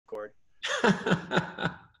Record.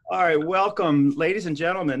 All right, welcome, ladies and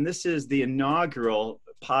gentlemen. This is the inaugural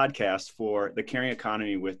podcast for The Caring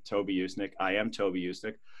Economy with Toby Usnick. I am Toby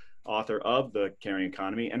Usnick, author of The Caring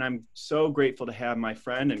Economy, and I'm so grateful to have my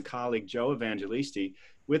friend and colleague Joe Evangelisti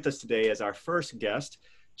with us today as our first guest.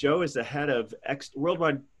 Joe is the head of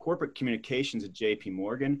worldwide corporate communications at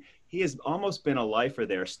JPMorgan. He has almost been a lifer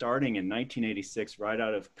there, starting in 1986, right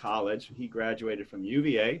out of college. He graduated from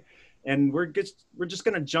UVA. And we're just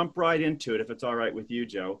going to jump right into it, if it's all right with you,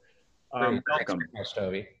 Joe. Welcome. Thanks very much,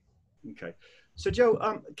 Toby. Okay. So,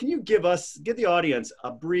 Joe, can you give the audience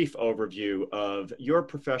a brief overview of your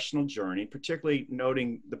professional journey, particularly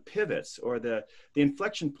noting the pivots or the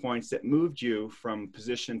inflection points that moved you from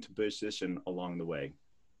position to position along the way?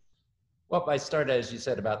 Well, I started, as you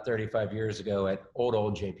said, about 35 years ago at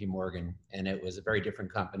old JPMorgan, and it was a very different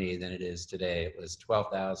company than it is today. It was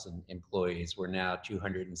 12,000 employees. We're now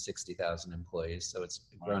 260,000 employees, so it's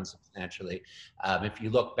grown substantially. If you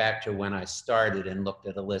look back to when I started and looked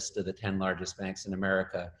at a list of the 10 largest banks in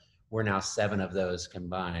America, we're now 7 of those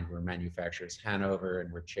combined. We're Manufacturers Hanover, and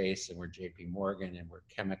we're Chase, and we're JPMorgan, and we're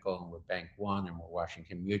Chemical, and we're Bank One, and we're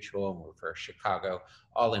Washington Mutual, and we're First Chicago,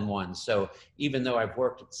 all in one. So even though I've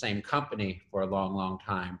worked at the same company for a long, long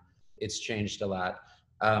time, it's changed a lot.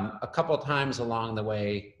 A couple of times along the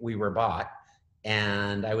way, we were bought,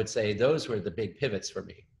 and I would say those were the big pivots for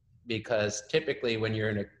me, because typically when you're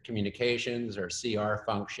in a communications or CR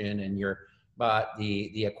function and you're bought,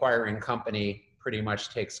 the acquiring company pretty much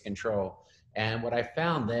takes control. And what I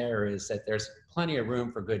found there is that there's plenty of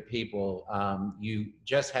room for good people. You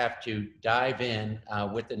just have to dive in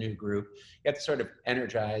with the new group. You have to sort of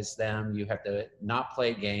energize them. You have to not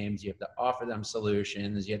play games. You have to offer them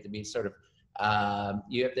solutions. You have to be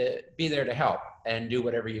you have to be there to help and do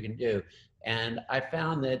whatever you can do. And I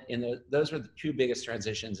found that those were the 2 biggest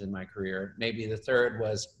transitions in my career. Maybe the third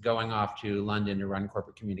was going off to London to run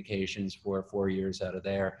corporate communications for 4 years out of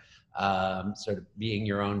there, sort of being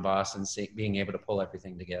your own boss and being able to pull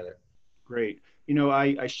everything together. Great. You know,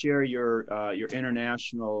 I share your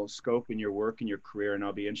international scope in your work and your career, and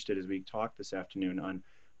I'll be interested as we talk this afternoon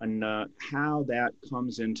on how that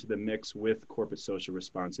comes into the mix with corporate social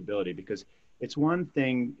responsibility, because it's one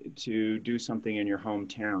thing to do something in your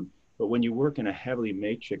hometown, but when you work in a heavily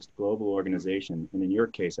matrixed global organization, and in your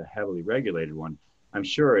case, a heavily regulated one, I'm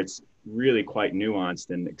sure it's really quite nuanced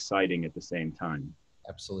and exciting at the same time.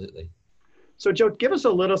 Absolutely. So, Joe, give us a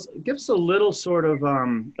little sort of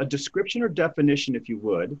a description or definition, if you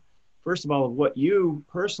would, first of all, of what you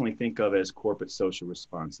personally think of as corporate social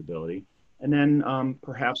responsibility, and then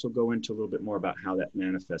perhaps we'll go into a little bit more about how that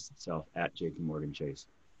manifests itself at JPMorgan Chase.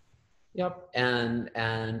 Yep, and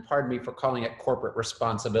pardon me for calling it corporate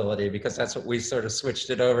responsibility, because that's what we sort of switched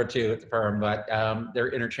it over to at the firm, but they're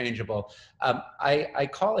interchangeable. I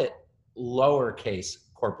call it lowercase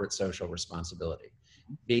corporate social responsibility,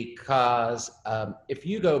 because if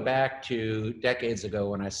you go back to decades ago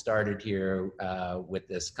when I started here with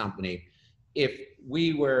this company, if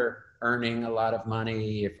we were earning a lot of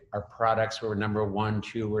money, if our products were number 1,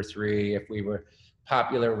 2, or 3, if we were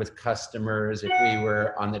popular with customers, if we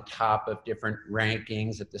were on the top of different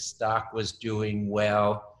rankings, if the stock was doing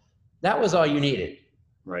well, that was all you needed.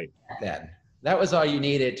 Right. Then that was all you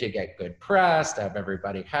needed to get good press, to have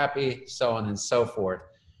everybody happy, so on and so forth.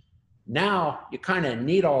 Now you kind of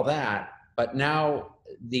need all that, but now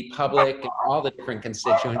the public and all the different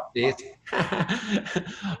constituencies,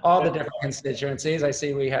 I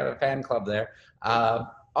see we have a fan club there.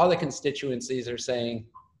 All the constituencies are saying,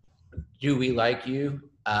 do we like you?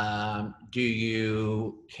 Do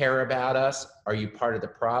you care about us? Are you part of the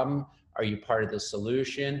problem? Are you part of the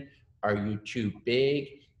solution? Are you too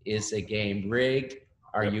big? Is the game rigged?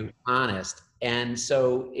 Are you honest? And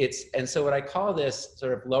so what I call this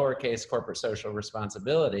sort of lowercase corporate social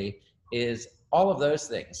responsibility is all of those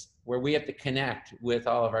things where we have to connect with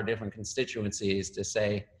all of our different constituencies to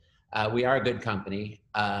say, we are a good company.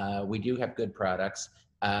 We do have good products.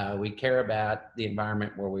 We care about the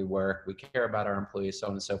environment where we work. We care about our employees, so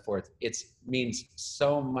on and so forth. It means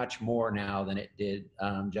so much more now than it did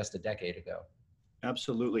just a decade ago.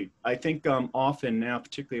 Absolutely. I think often now,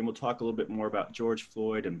 particularly, and we'll talk a little bit more about George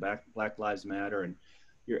Floyd and Black Lives Matter and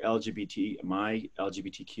your my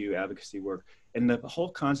LGBTQ advocacy work, and the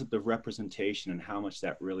whole concept of representation and how much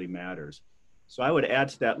that really matters. So I would add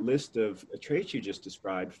to that list of traits you just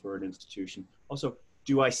described for an institution. Also,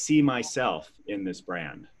 do I see myself in this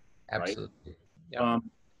brand? Absolutely. Right?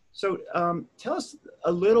 Yep. Tell us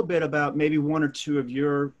a little bit about maybe 1 or 2 of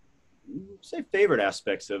your, say, favorite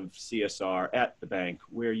aspects of CSR at the bank,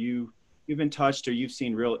 where you've been touched or you've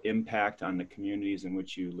seen real impact on the communities in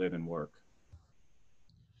which you live and work.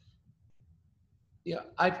 Yeah,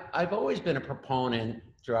 I've always been a proponent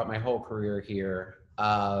throughout my whole career here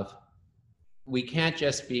of we can't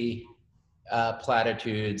just be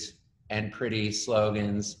platitudes and pretty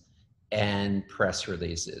slogans and press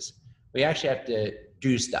releases. We actually have to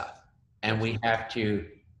do stuff, and we have to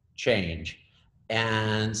change.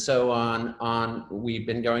 And so we've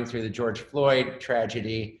been going through the George Floyd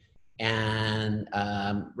tragedy and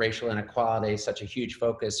racial inequality, such a huge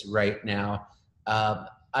focus right now. Uh,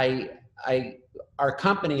 I, our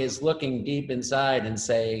company is looking deep inside and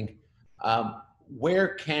saying, where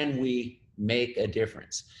can we make a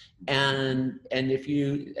difference? And if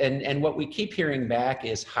you and what we keep hearing back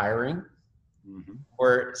is hiring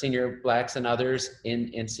for senior Blacks and others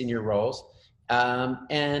in senior roles,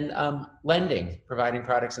 and lending, providing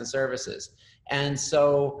products and services. And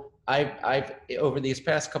so I've over these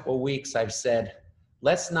past couple of weeks, I've said,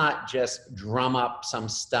 let's not just drum up some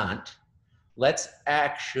stunt. Let's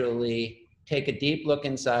actually take a deep look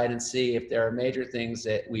inside and see if there are major things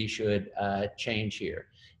that we should change here.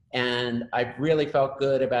 And I've really felt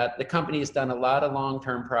good about the company has done a lot of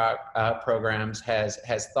long-term programs,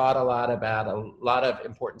 has thought a lot about a lot of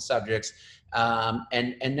important subjects,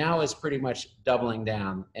 and now is pretty much doubling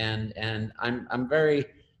down. And I'm very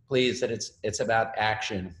pleased that it's about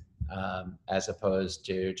action as opposed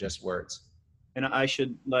to just words. And I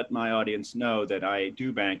should let my audience know that I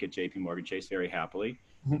do bank at JPMorgan Chase very happily.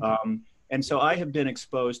 And so I have been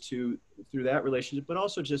exposed to, through that relationship, but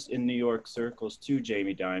also just in New York circles, to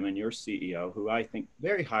Jamie Dimon, your CEO, who I think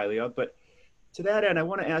very highly of. But to that end, I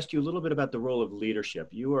want to ask you a little bit about the role of leadership.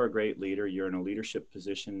 You are a great leader. You're in a leadership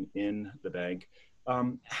position in the bank.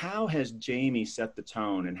 How has Jamie set the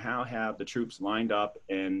tone, and how have the troops lined up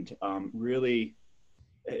and really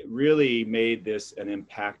made this an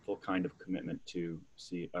impactful kind of commitment to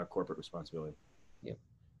see our corporate responsibility? Yeah.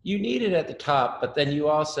 You need it at the top, but then you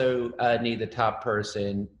also need the top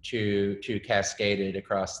person to cascade it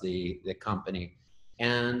across the company.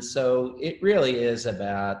 And so it really is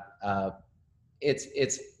about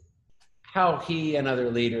it's how he and other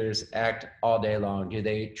leaders act all day long. Do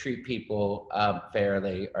they treat people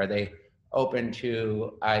fairly? Are they open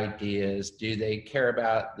to ideas? Do they care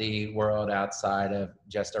about the world outside of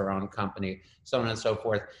just our own company? So on and so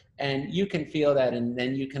forth. And you can feel that, and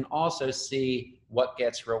then you can also see what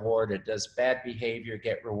gets rewarded. Does bad behavior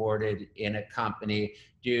get rewarded in a company?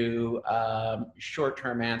 Do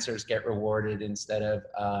short-term answers get rewarded instead of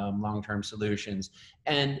long-term solutions?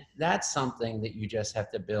 And that's something that you just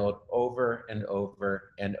have to build over and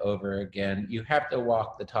over and over again. You have to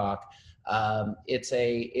walk the talk.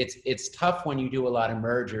 It's tough when you do a lot of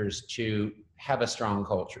mergers to have a strong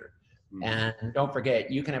culture. And don't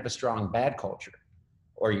forget, you can have a strong bad culture,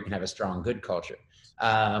 or you can have a strong good culture.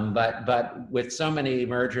 But with so many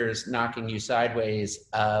mergers knocking you sideways,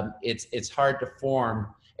 it's hard to form.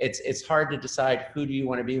 It's hard to decide who do you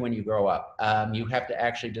want to be when you grow up. You have to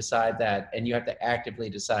actually decide that, and you have to actively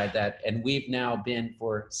decide that. And we've now been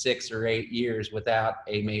for 6 or 8 years without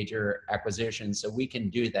a major acquisition, so we can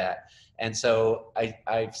do that. And so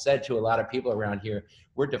I've said to a lot of people around here,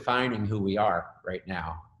 we're defining who we are right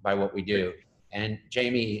now by what we do. And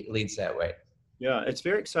Jamie leads that way. Yeah, it's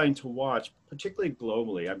very exciting to watch, particularly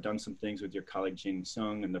globally. I've done some things with your colleague Jing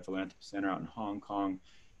Sung and the Philanthropy Center out in Hong Kong.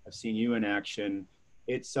 I've seen you in action.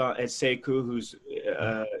 It's at Sekou, who's,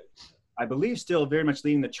 I believe, still very much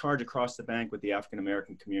leading the charge across the bank with the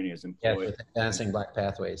African-American community as employees. Yeah, with Advancing Black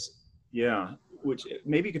Pathways. Yeah, which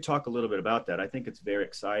maybe you could talk a little bit about that. I think it's very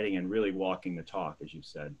exciting and really walking the talk, as you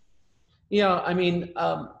said. Yeah, I mean,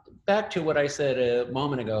 back to what I said a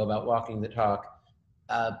moment ago about walking the talk,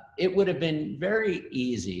 it would have been very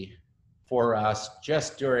easy for us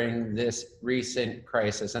just during this recent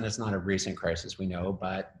crisis, and it's not a recent crisis, we know,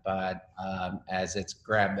 but as it's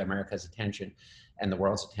grabbed America's attention and the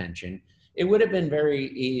world's attention, it would have been very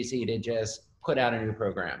easy to just put out a new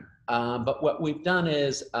program. But what we've done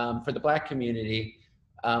is, for the Black community,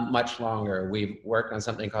 much longer, we've worked on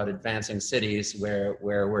something called Advancing Cities, where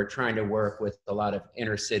we're trying to work with a lot of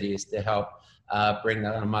inner cities to help bring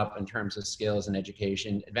them up in terms of skills and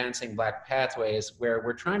education. Advancing Black Pathways, where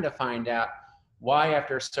we're trying to find out why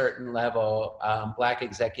after a certain level, Black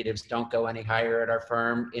executives don't go any higher at our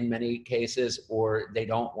firm in many cases, or they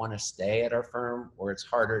don't want to stay at our firm, or it's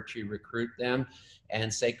harder to recruit them. And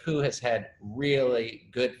Sekou has had really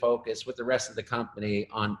good focus with the rest of the company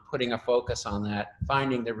on putting a focus on that,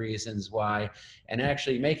 finding the reasons why, and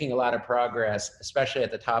actually making a lot of progress, especially at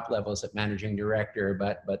the top levels at managing director,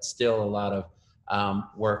 but still a lot of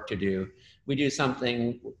work to do. We do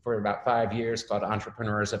something for about 5 years called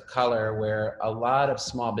Entrepreneurs of Color, where a lot of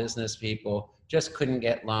small business people just couldn't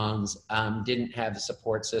get loans, didn't have the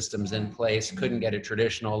support systems in place, couldn't get a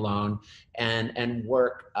traditional loan, and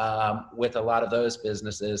work with a lot of those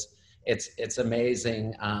businesses. It's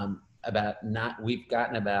amazing we've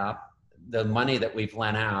gotten about the money that we've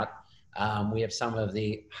lent out. We have some of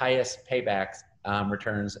the highest payback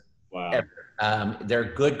returns ever.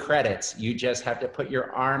 They're good credits. You just have to put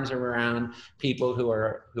your arms around people who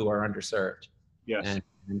are underserved. Yes.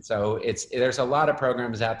 And so there's a lot of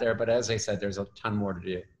programs out there, but as I said, there's a ton more to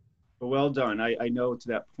do. Well done. I know to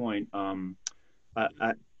that point.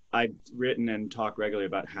 I've written and talked regularly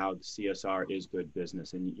about how CSR is good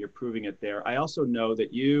business, and you're proving it there. I also know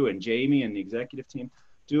that you and Jamie and the executive team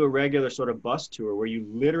do a regular sort of bus tour where you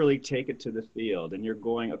literally take it to the field, and you're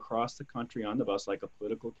going across the country on the bus like a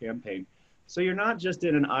political campaign. So you're not just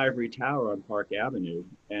in an ivory tower on Park Avenue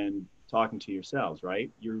and talking to yourselves,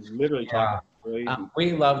 right? You're literally talking to employees.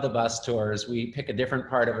 We love the bus tours. We pick a different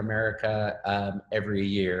part of America every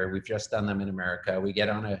year. We've just done them in America. We get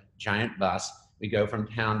on a giant bus. We go from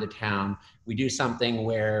town to town. We do something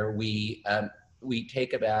where we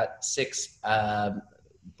take about 6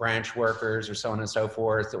 branch workers or so on and so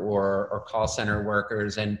forth, or call center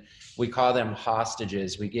workers, and we call them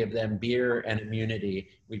hostages. We give them beer and immunity.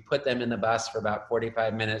 We put them in the bus for about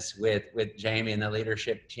 45 minutes with Jamie and the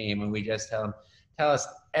leadership team, and we just tell them, tell us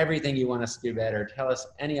everything you want us to do better. Tell us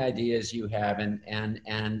any ideas you have, and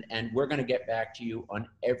we're going to get back to you on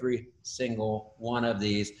every single one of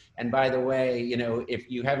these. And by the way, if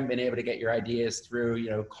you haven't been able to get your ideas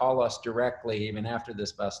through, call us directly even after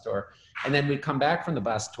this bus tour. And then we come back from the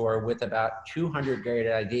bus tour with about 200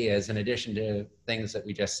 great ideas in addition to things that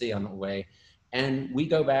we just see on the way. And we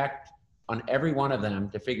go back on every one of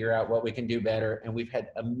them to figure out what we can do better. And we've had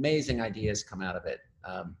amazing ideas come out of it.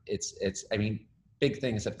 Big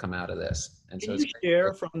things have come out of this. And Can you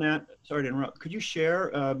share from that, sorry to interrupt, could you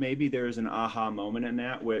share maybe there's an aha moment in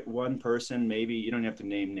that with one person, maybe you don't have to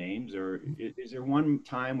name names, or is there one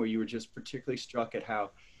time where you were just particularly struck at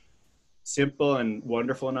how simple and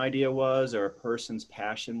wonderful an idea was, or a person's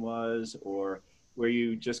passion was, or where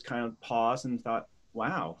you just kind of paused and thought,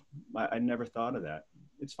 wow, I never thought of that?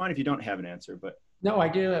 It's fine if you don't have an answer, but. No, I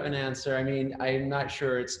do have an answer. I'm not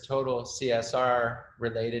sure it's total CSR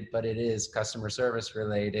related, but it is customer service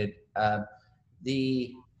related. A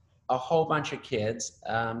whole bunch of kids,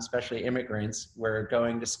 especially immigrants, were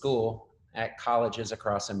going to school at colleges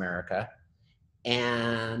across America,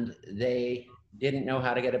 and they didn't know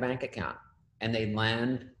how to get a bank account. And they'd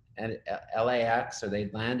land at LAX or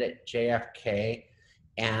they'd land at JFK,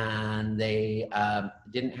 and they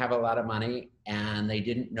didn't have a lot of money, and they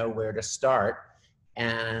didn't know where to start.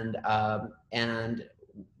 And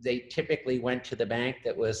they typically went to the bank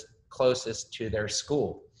that was closest to their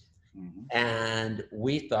school. Mm-hmm. And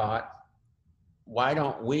we thought, why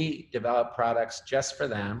don't we develop products just for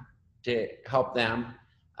them to help them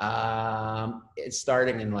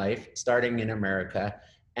starting in life, starting in America,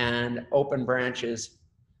 and open branches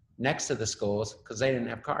next to the schools because they didn't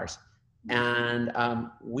have cars. And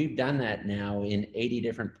we've done that now in 80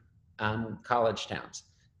 different college towns.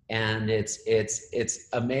 And it's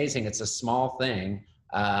amazing. It's a small thing,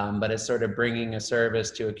 but it's sort of bringing a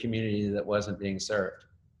service to a community that wasn't being served.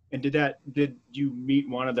 And did you meet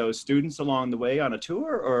one of those students along the way on a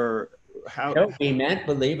tour, or how? No, we met,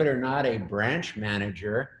 believe it or not, a branch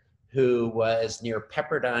manager who was near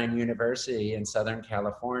Pepperdine University in Southern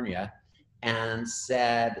California, and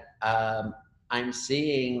said, I'm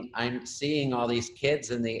seeing all these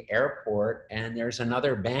kids in the airport, and there's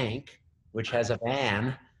another bank which has a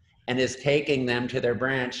van and is taking them to their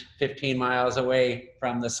branch 15 miles away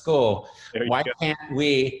from the school. Why can't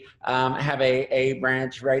we have a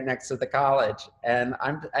branch right next to the college? And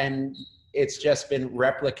it's just been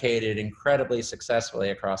replicated incredibly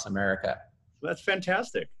successfully across America. Well, that's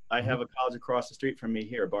fantastic. I have a college across the street from me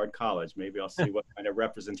here, Bard College. Maybe I'll see what kind of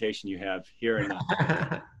representation you have here in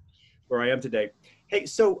where I am today. Hey,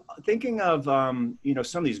 so thinking of some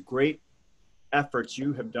of these great efforts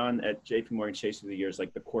you have done at JPMorgan Chase through the years,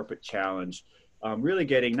 like the corporate challenge, really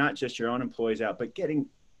getting not just your own employees out, but giving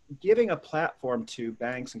a platform to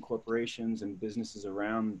banks and corporations and businesses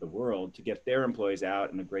around the world to get their employees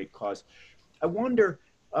out in a great cause. I wonder,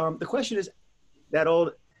 the question is that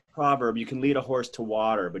old proverb, you can lead a horse to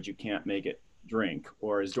water, but you can't make it drink.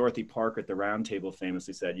 Or as Dorothy Parker at the Round Table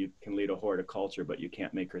famously said, you can lead a horticulture, but you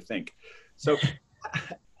can't make her think. So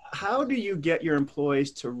how do you get your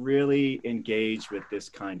employees to really engage with this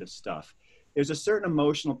kind of stuff? There's a certain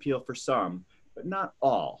emotional appeal for some, but not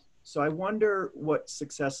all. So I wonder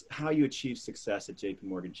how you achieve success at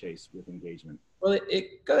JPMorgan Chase with engagement. Well,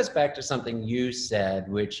 it goes back to something you said,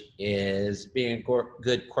 which is being a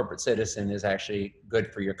good corporate citizen is actually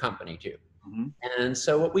good for your company too. Mm-hmm. And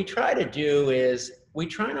so what we try to do is we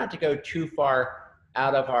try not to go too far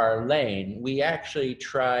out of our lane. We actually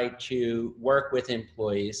try to work with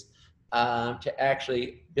employees to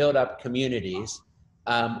actually build up communities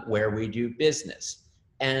where we do business.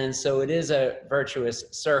 And so it is a virtuous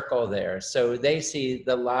circle there. So they see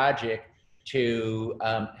the logic to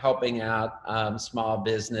helping out small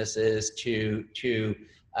businesses, to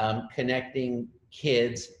connecting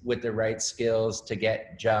kids with the right skills to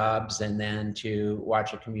get jobs, and then to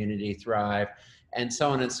watch a community thrive, and so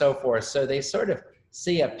on and so forth. So they sort of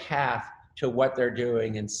see a path to what they're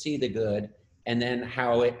doing and see the good, and then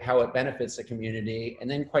how it benefits the community, and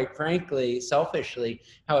then quite frankly, selfishly,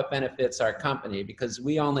 how it benefits our company, because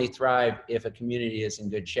we only thrive if a community is in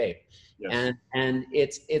good shape. Yes. And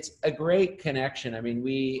it's a great connection. I mean,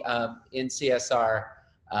 we in CSR,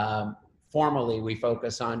 formally we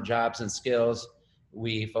focus on jobs and skills,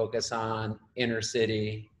 we focus on inner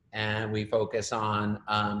city, and we focus on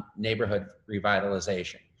neighborhood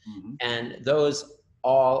revitalization. Mm-hmm. And those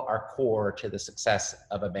all are core to the success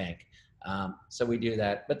of a bank. So we do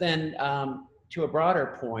that. But then to a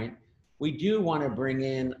broader point, we do want to bring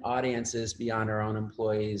in audiences beyond our own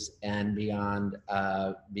employees and beyond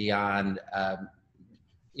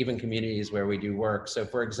even communities where we do work. So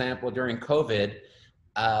for example, during COVID,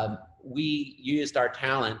 we used our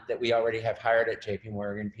talent that we already have hired at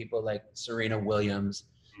JPMorgan, people like Serena Williams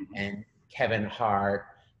and Kevin Hart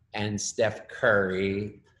and Steph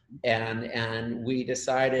Curry. And we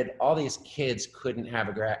decided all these kids couldn't have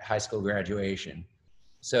a high school graduation.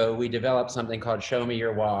 So we developed something called Show Me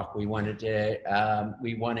Your Walk. We wanted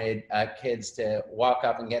kids to walk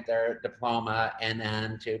up and get their diploma, and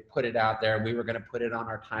then to put it out there. We were going to put it on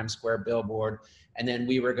our Times Square billboard, and then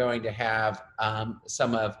we were going to have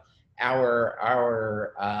some of our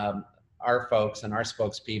folks and our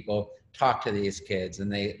spokespeople talk to these kids,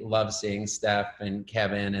 and they love seeing Steph and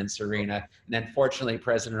Kevin and Serena. And then fortunately,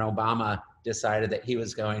 President Obama decided that he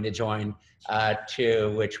was going to join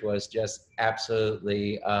too, which was just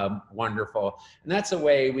absolutely wonderful. And that's a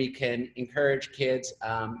way we can encourage kids,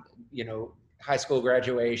 high school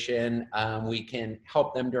graduation. We can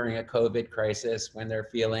help them during a COVID crisis when they're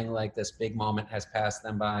feeling like this big moment has passed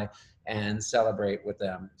them by, and celebrate with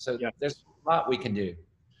them. So yeah, there's a lot we can do.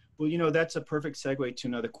 Well, that's a perfect segue to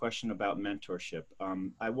another question about mentorship.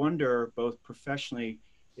 I wonder, both professionally,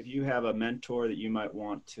 if you have a mentor that you might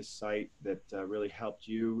want to cite that really helped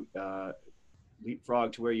you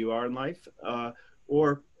leapfrog to where you are in life,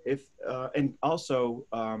 or if, and also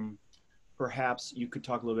perhaps you could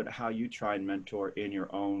talk a little bit how you try and mentor in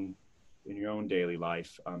your own daily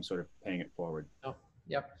life, sort of paying it forward. Oh,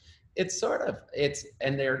 yep.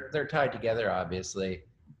 And they're tied together, obviously.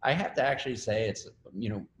 I have to actually say it's,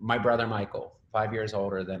 my brother Michael, 5 years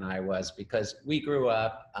older than I was, because we grew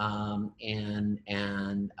up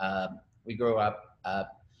we grew up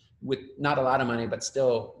with not a lot of money, but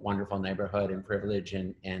still wonderful neighborhood and privilege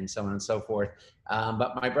and so on and so forth.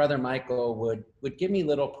 But my brother Michael would give me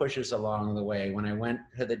little pushes along the way. When I went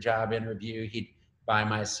to the job interview, he'd buy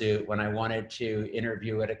my suit. When I wanted to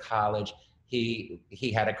interview at a college, he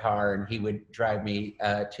had a car and he would drive me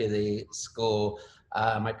to the school.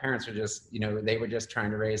 My parents were just, they were just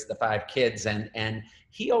trying to raise the 5 kids, and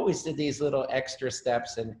he always did these little extra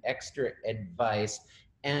steps and extra advice.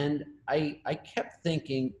 And I kept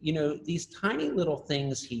thinking, these tiny little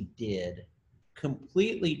things he did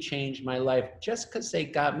completely changed my life, just because they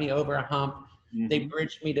got me over a hump. Mm-hmm. They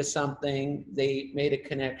bridged me to something, they made a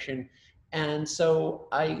connection. And so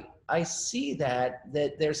I see that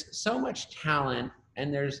there's so much talent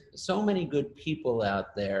and there's so many good people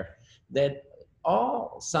out there that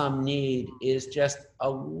all some need is just a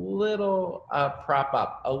little prop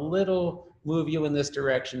up, a little move you in this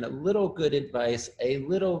direction, a little good advice, a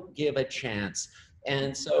little give a chance.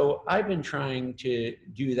 And so I've been trying to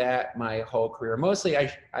do that my whole career. Mostly,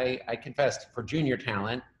 I confess, for junior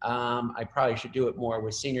talent. I probably should do it more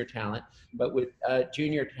with senior talent, but with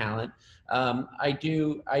junior talent,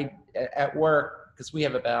 at work, because we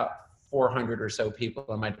have about 400 or so people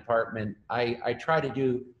in my department, I try to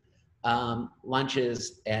do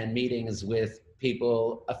lunches and meetings with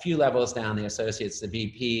people a few levels down, the associates, the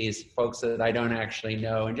VPs, folks that I don't actually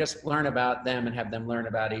know, and just learn about them and have them learn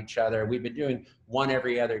about each other. We've been doing one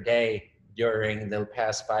every other day during the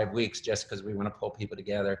past 5 weeks, just because we want to pull people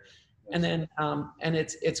together. And then, and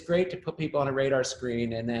it's great to put people on a radar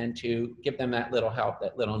screen and then to give them that little help,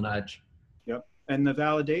 that little nudge. Yep. And the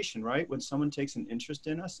validation, right? When someone takes an interest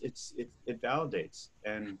in us, it validates.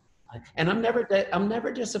 And And I'm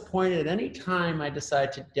never disappointed. Anytime I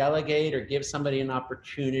decide to delegate or give somebody an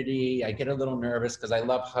opportunity, I get a little nervous because I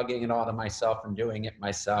love hugging it all to myself and doing it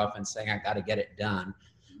myself and saying I got to get it done.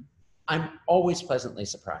 I'm always pleasantly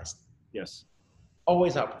surprised. Yes.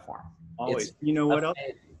 Always outperform. Always. You know what else?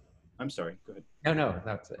 I'm sorry. Go ahead. No,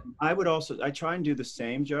 that's it. I try and do the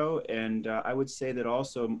same, Joe. And I would say that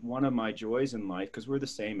also one of my joys in life, because we're the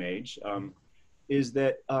same age, is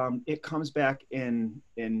that it comes back in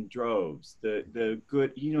droves. The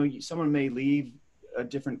good, someone may leave a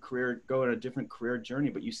different career, go on a different career journey,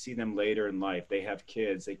 but you see them later in life. They have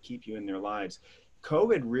kids, they keep you in their lives.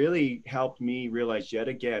 COVID really helped me realize yet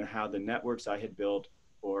again how the networks I had built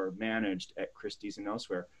or managed at Christie's and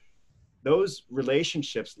elsewhere, those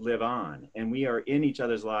relationships live on, and we are in each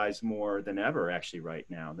other's lives more than ever actually right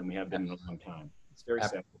now than we have been in a long time. It's very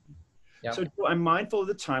sad. Yep. So I'm mindful of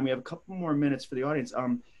the time. We have a couple more minutes for the audience.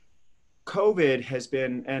 COVID has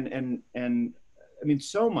been, and I mean,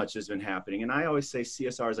 so much has been happening. And I always say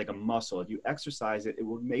CSR is like a muscle. If you exercise it, it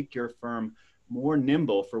will make your firm more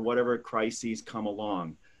nimble for whatever crises come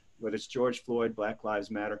along, whether it's George Floyd, Black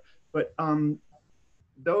Lives Matter. But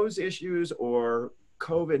those issues or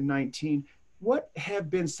COVID-19, what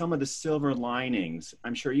have been some of the silver linings?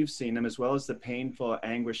 I'm sure you've seen them, as well as the painful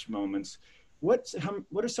anguish moments. What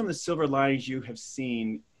are some of the silver linings you have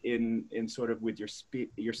seen in sort of with your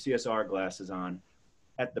CSR glasses on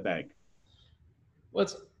at the bank? Well,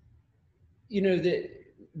 it's, the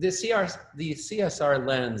CSR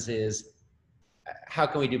lens is, how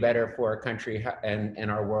can we do better for our country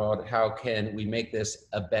and our world? How can we make this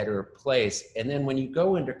a better place? And then when you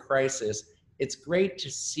go into crisis, it's great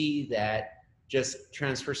to see that just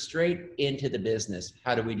transfer straight into the business.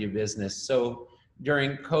 How do we do business? So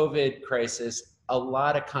during COVID crisis, a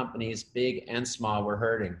lot of companies, big and small, were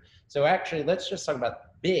hurting. So actually, let's just talk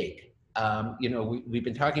about big. We've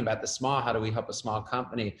been talking about the small, how do we help a small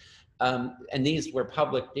company? And these were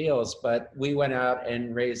public deals, but we went out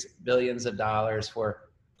and raised billions of dollars for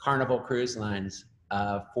Carnival Cruise Lines,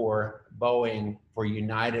 for Boeing, for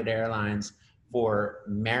United Airlines, for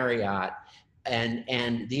Marriott.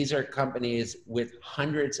 And these are companies with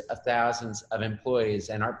hundreds of thousands of employees.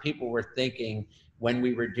 And our people were thinking, when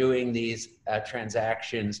we were doing these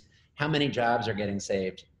transactions, how many jobs are getting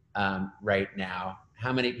saved right now?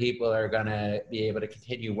 How many people are going to be able to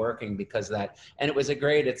continue working because of that? And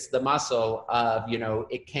it's the muscle of,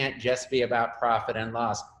 it can't just be about profit and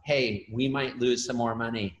loss. Hey, we might lose some more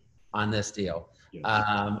money on this deal. Yes.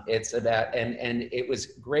 It's about, and it was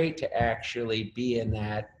great to actually be in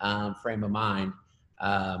that frame of mind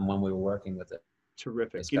when we were working with it.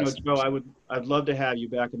 Terrific. Joe, I'd love to have you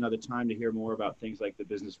back another time to hear more about things like the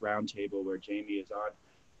Business Roundtable, where Jamie is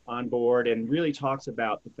on board and really talks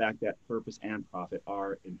about the fact that purpose and profit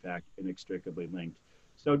are in fact inextricably linked.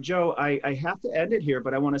 So Joe, I have to end it here,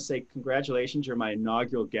 but I want to say congratulations. You're my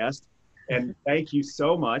inaugural guest, and thank you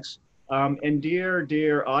so much. And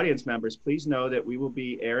dear audience members, please know that we will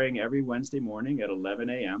be airing every Wednesday morning at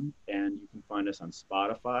 11 a.m. And you can find us on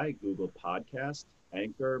Spotify, Google Podcasts,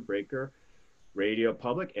 Anchor, Breaker, Radio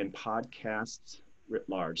Public, and podcasts writ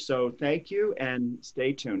large. So thank you and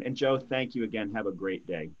stay tuned. And Joe, thank you again. Have a great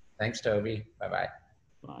day. Thanks, Toby. Bye-bye.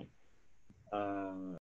 Bye.